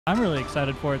I'm really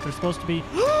excited for it. They're supposed to be... You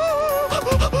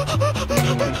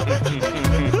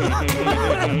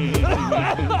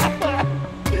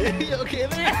okay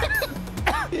there?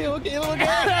 You okay, little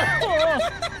guy?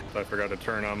 I forgot to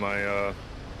turn on my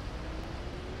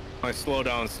my slow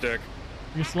down stick.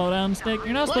 Your slow down stick?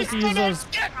 You're not supposed to use those.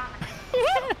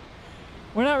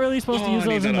 We're not really supposed to use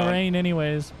those in the rain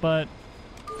anyways, but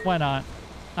why not?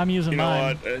 I'm using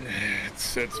mine. You know what?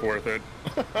 It's worth it.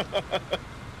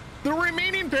 The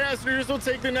remaining passengers will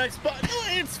take the next bus.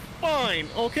 It's fine,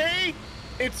 okay?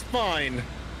 It's fine.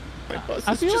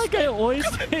 I feel like I always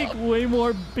take way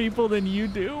more people than you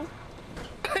do.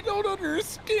 I don't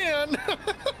understand.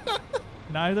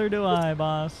 Neither do I,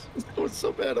 boss. What's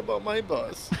so bad about my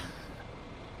bus?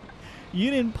 You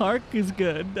didn't park as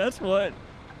good. That's what.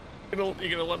 You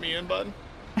gonna let me in, bud?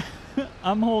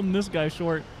 I'm holding this guy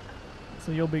short,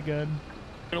 so you'll be good.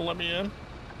 You gonna let me in?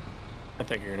 I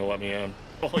think you're gonna let me in.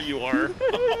 Oh, you are.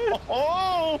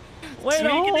 Oh, way to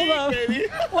hold up, baby.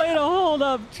 Way to hold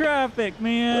up traffic,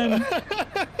 man.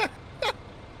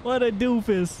 What a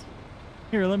doofus.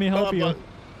 Here, let me help you.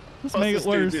 Let's make it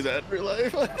worse. Do that in real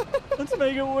life. Let's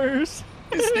make it worse.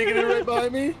 He's sneaking it right by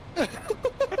me.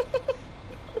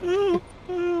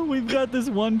 We've got this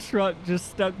one truck just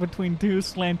stuck between two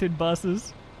slanted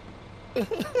buses. He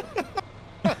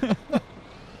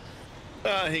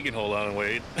can hold on and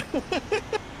wait.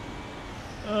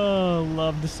 Oh,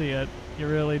 love to see it. You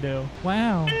really do.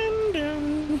 Wow.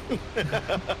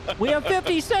 We have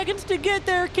 50 seconds to get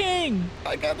there, King.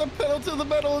 I got the pedal to the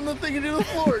metal and the thing to the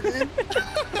floor, dude.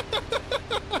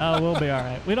 Oh, we'll be all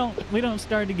right. We don't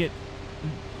start to get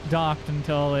docked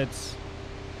until it's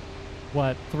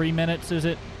what, 3 minutes is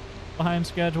it behind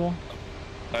schedule?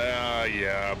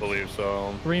 Yeah, I believe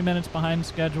so. 3 minutes behind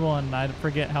schedule, and I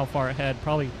forget how far ahead.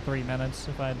 Probably 3 minutes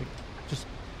if I had to just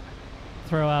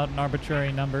throw out an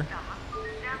arbitrary number.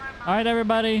 All right,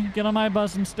 everybody, get on my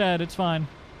bus instead. It's fine.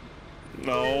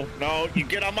 No, you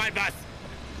get on my bus.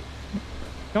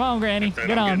 Come on, Granny,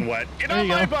 get on. Getting wet. Get on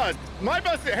my bus. My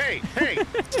bus. Hey,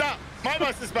 stop. My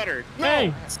bus is better. No.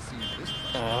 Hey,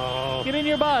 get in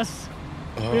your bus.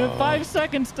 We have 5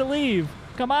 seconds to leave.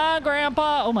 Come on,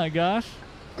 Grandpa. Oh my gosh.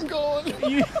 I'm going.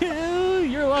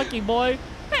 You're lucky, boy.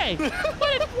 Hey,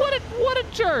 what a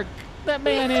jerk that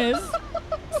man is.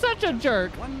 Such a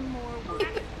jerk. One more word.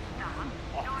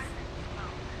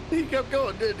 He kept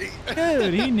going, didn't he?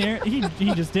 Dude,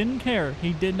 he just didn't care.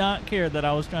 He did not care that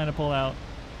I was trying to pull out.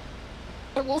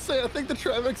 I will say, I think the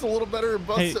traffic's a little better in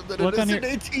bus than it is in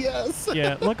ATS.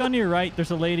 Yeah, look on your right.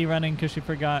 There's a lady running because she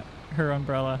forgot her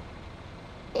umbrella.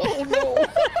 Oh, no.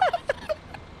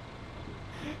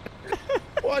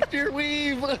 Watch your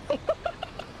weave.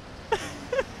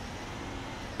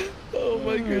 Oh,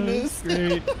 my goodness.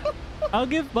 Great. I'll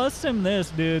give Bus Sim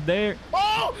this, dude. They're...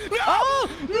 Oh, no! Oh,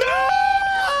 no!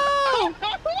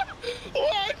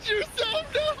 Watch yourself,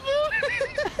 no.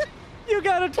 You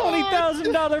got a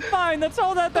 $20,000 fine. That's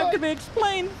all that could be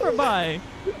explained for by.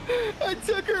 I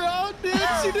took her out, dude.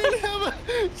 She didn't have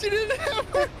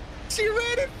she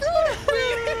ran in front of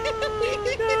me.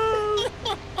 No.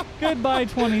 Goodbye,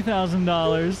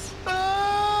 $20,000.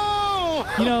 Oh!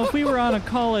 You know, if we were on a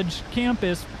college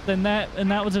campus, then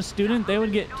that was a student, they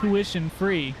would get tuition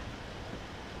free.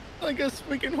 I guess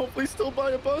we can hopefully still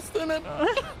buy a bus then at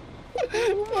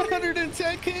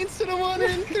 110K instead of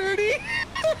 130.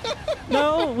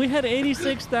 No, we had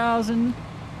 86,000,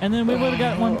 and then we would have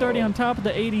got 130 on top of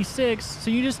the 86.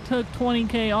 So you just took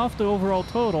 20K off the overall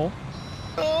total.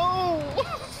 Oh,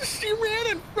 she ran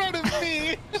in front of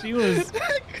me.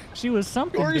 She was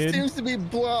something, Yours dude. seems to be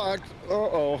blocked.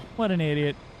 Uh-oh. What an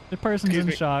idiot. The person's in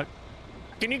shock.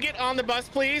 Can you get on the bus,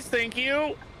 please? Thank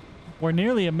you. We're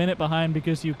nearly a minute behind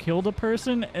because you killed a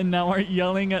person and now are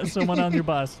yelling at someone on your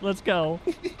bus. Let's go.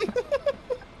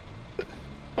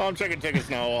 Oh, I'm checking tickets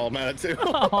now while I'm at it, too.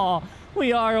 Oh,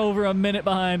 we are over a minute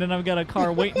behind, and I've got a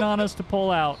car waiting on us to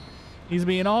pull out. He's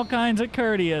being all kinds of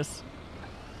courteous.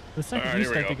 The second you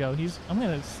start to go, I'm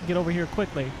going to get over here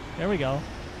quickly. There we go.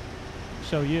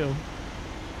 Show you.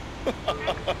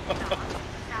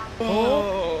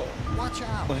 Oh. Watch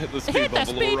out. Hit the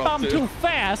speed bump too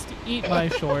fast. Eat my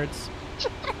shorts.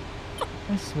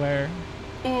 I swear.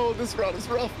 Oh, this route is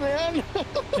rough, man.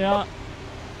 Yeah.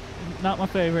 Not my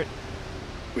favorite.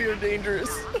 We are dangerous.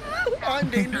 I'm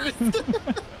dangerous.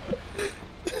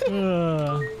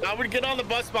 I would get on the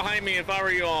bus behind me if I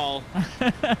were you all.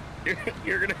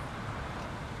 You're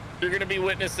gonna be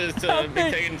witnesses to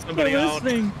me taking somebody out.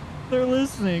 They're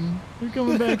listening. They're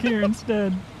coming back here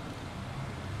instead.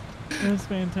 That's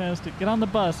fantastic. Get on the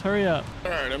bus. Hurry up.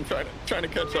 All right, I'm trying to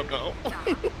catch up now.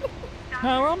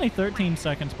 No, we're only 13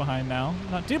 seconds behind now.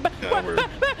 Not too bad.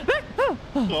 Yeah,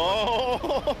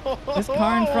 oh. This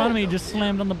car in front of me just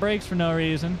slammed on the brakes for no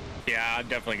reason. Yeah, I'd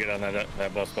definitely get on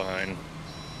that bus behind.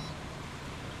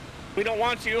 We don't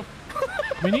want you.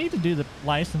 We need to do the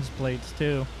license plates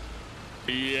too.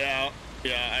 Yeah,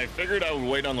 I figured I would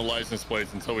wait on the license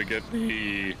plates until we get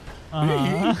the...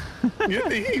 Get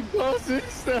the buses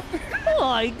stuff.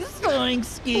 Like Zoink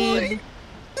Skid.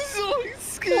 Zoink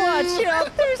Skid. Watch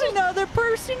out, there's another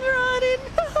person running.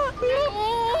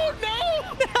 Oh, no.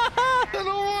 I don't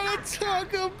want to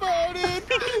talk about it.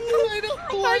 I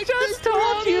don't like I just this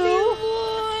told you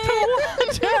to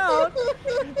watch out,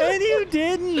 and you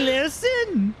didn't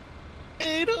listen.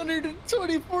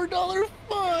 $824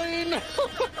 fine.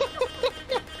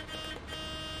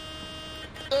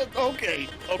 Okay.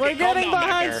 We're getting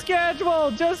behind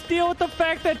schedule. Just deal with the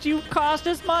fact that you cost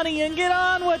us money and get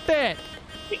on with it.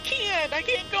 I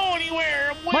can't go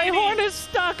anywhere. I'm My waiting. horn is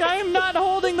stuck. I am not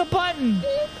holding the button.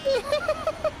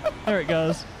 There it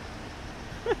goes.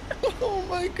 Oh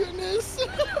my goodness.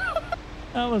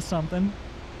 That was something.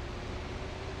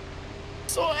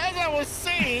 So as I was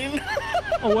saying,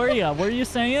 Oh, where are you? What are you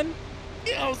saying?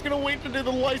 yeah, I was gonna wait to do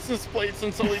the license plates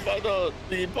until we buy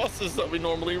the buses that we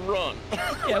normally run.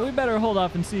 Yeah, we better hold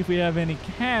off and see if we have any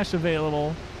cash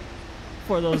available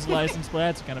for those license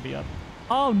plates. That's gonna be up.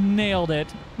 Oh, nailed it.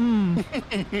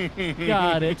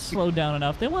 God, it slowed down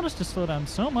enough. They want us to slow down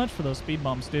so much for those speed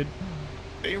bumps, dude.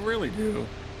 They really do.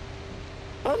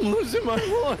 I'm losing my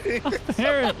voice.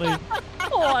 Apparently.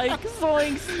 Like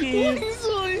Zoink Skid.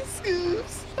 Zoink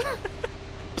Scoops.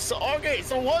 So okay,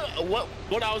 so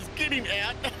what I was getting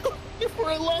at before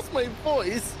I lost my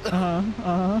voice.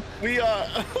 We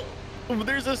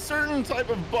there's a certain type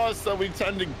of bus that we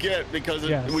tend to get because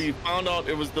we found out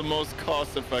it was the most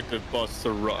cost-effective bus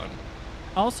to run.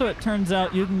 Also, it turns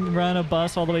out you can run a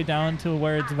bus all the way down to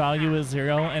where its value is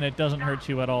 0 and it doesn't hurt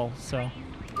you at all. So, I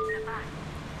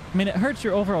mean, it hurts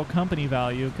your overall company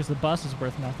value because the bus is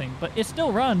worth nothing, but it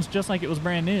still runs just like it was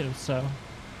brand new. So,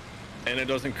 and it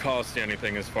doesn't cost you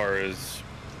anything as far as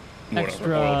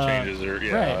extra oil changes or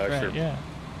extra right,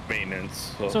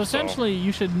 maintenance. So essentially,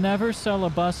 you should never sell a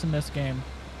bus in this game,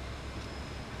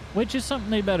 which is something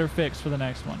they better fix for the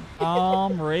next one.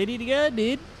 I'm ready to go,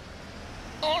 dude.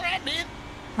 All right, dude.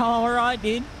 All right,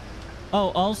 dude.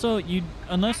 Oh, also,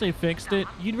 unless they fixed it,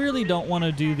 you really don't want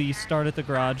to do the start at the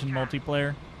garage in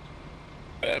multiplayer.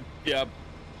 Yeah.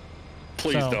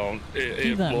 Please don't.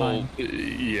 Keep that in mind.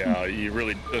 Yeah, you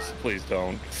really just please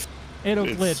don't. It'll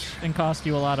glitch and cost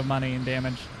you a lot of money and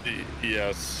damage.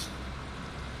 Yes.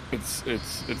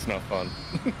 It's not fun.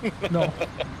 No.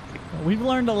 We've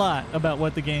learned a lot about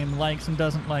what the game likes and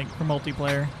doesn't like for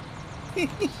multiplayer.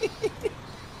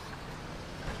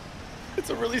 It's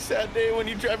a really sad day when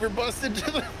you drive your bus into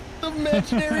the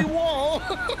imaginary wall.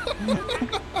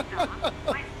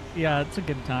 Yeah, it's a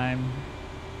good time.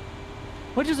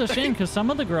 Which is a shame because some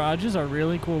of the garages are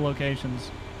really cool locations.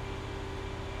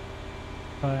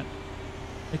 But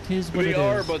it is what it is. They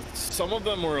are, but some of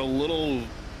them were a little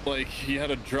like you had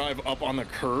to drive up on the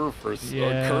curb for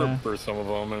some of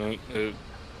them, and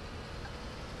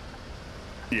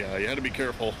yeah, you had to be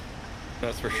careful.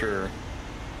 That's for sure.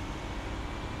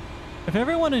 If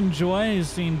everyone enjoys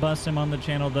seeing Bus Sim on the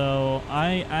channel, though,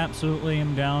 I absolutely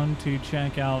am down to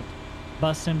check out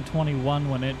Bus Sim 21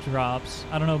 when it drops.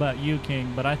 I don't know about you,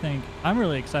 King, but I'm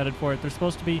really excited for it. They're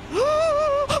supposed to be...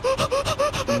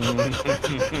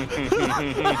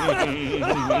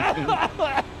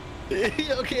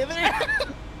 You okay there?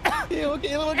 You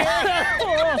okay, little guy?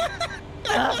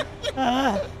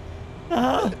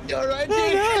 You all right,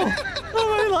 dude?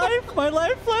 Oh, my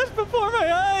life flashed before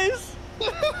my eyes.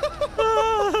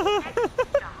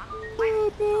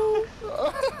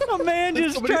 A man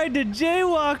just tried to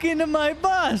jaywalk into my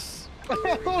bus.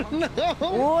 Oh no!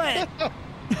 What?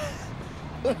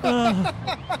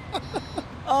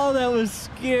 Oh, that was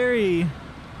scary.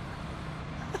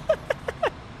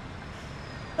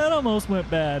 That almost went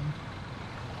bad.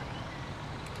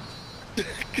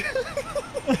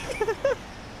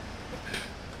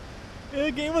 The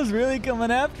game was really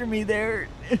coming after me there.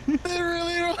 It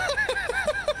really.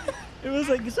 It was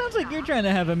like, it sounds like you're trying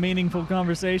to have a meaningful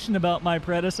conversation about my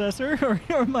predecessor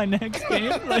or my next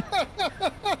game. Like...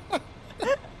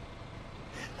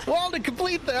 Well, to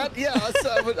complete that, yes,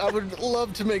 I would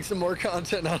love to make some more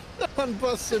content on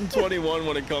Bus Sim 21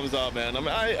 when it comes out, man.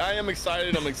 I am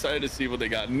excited. I'm excited to see what they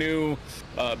got new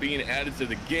being added to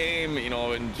the game, you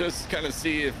know, and just kind of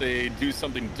see if they do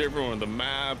something different with the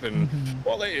map. And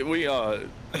well,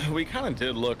 we kind of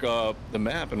did look up the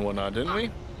map and whatnot, didn't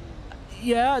we?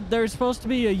 Yeah, there's supposed to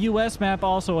be a U.S. map.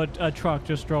 Also, a truck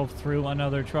just drove through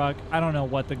another truck. I don't know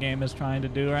what the game is trying to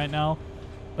do right now,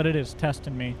 but it is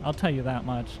testing me. I'll tell you that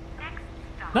much.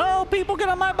 No, people get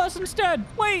on my bus instead.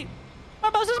 Wait,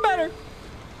 my bus is better.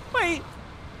 Wait,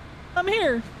 I'm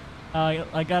here.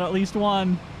 I got at least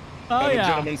one. Oh, yeah.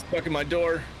 Gentleman stuck in my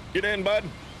door. Get in, bud.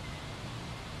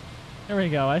 There we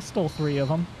go. I stole 3 of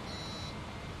them.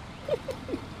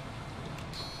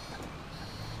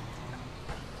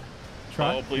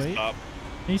 Truck, oh, please stop.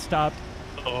 He stopped.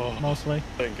 Oh, mostly.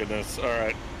 Thank goodness. All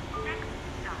right.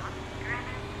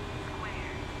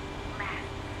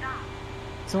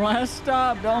 It's the last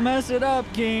stop. Don't mess it up,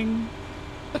 King.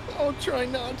 I'll try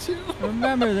not to.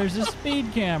 Remember, there's a speed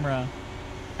camera.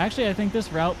 Actually, I think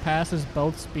this route passes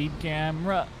both speed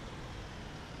camera.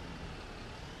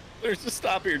 There's a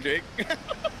stop here, Jake.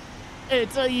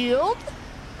 It's a yield?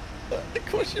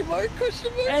 Question mark,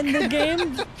 question mark. And the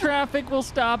game traffic will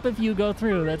stop if you go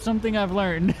through. That's something I've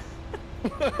learned.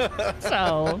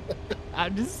 So,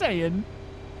 I'm just saying.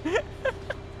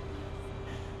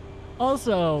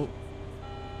 Also,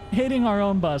 hitting our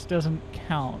own bus doesn't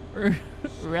count,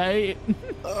 right?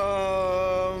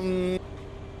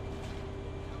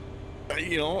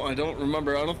 You know, I don't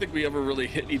remember. I don't think we ever really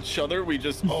hit each other. We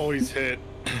just always hit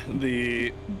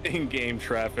the in-game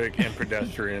traffic and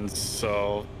pedestrians,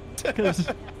 so... Because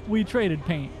we traded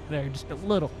paint there, just a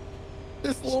little.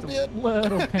 Just a little bit?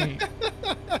 Little paint.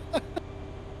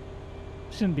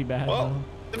 Shouldn't be bad, well,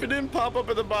 though. If it didn't pop up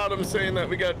at the bottom saying that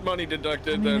we got money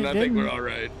deducted, then I think we're all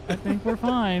right. I think we're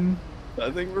fine. I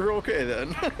think we're okay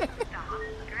then.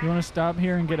 You want to stop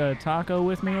here and get a taco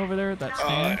with me over there at that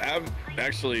stand?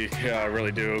 Actually, yeah, I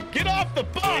really do. Get off the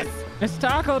bus! It's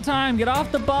taco time. Get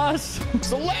off the bus.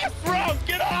 It's the last round.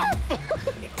 Get off!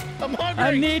 I'm hungry.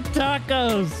 I need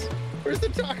tacos. Where's the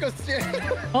taco stand?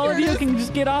 All of you can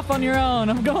just get off on your own.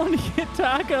 I'm going to get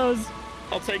tacos.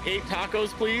 I'll take 8 tacos,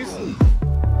 please.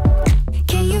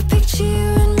 Can you picture you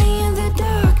and me in the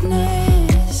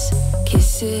darkness?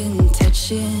 Kissing,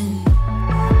 touching.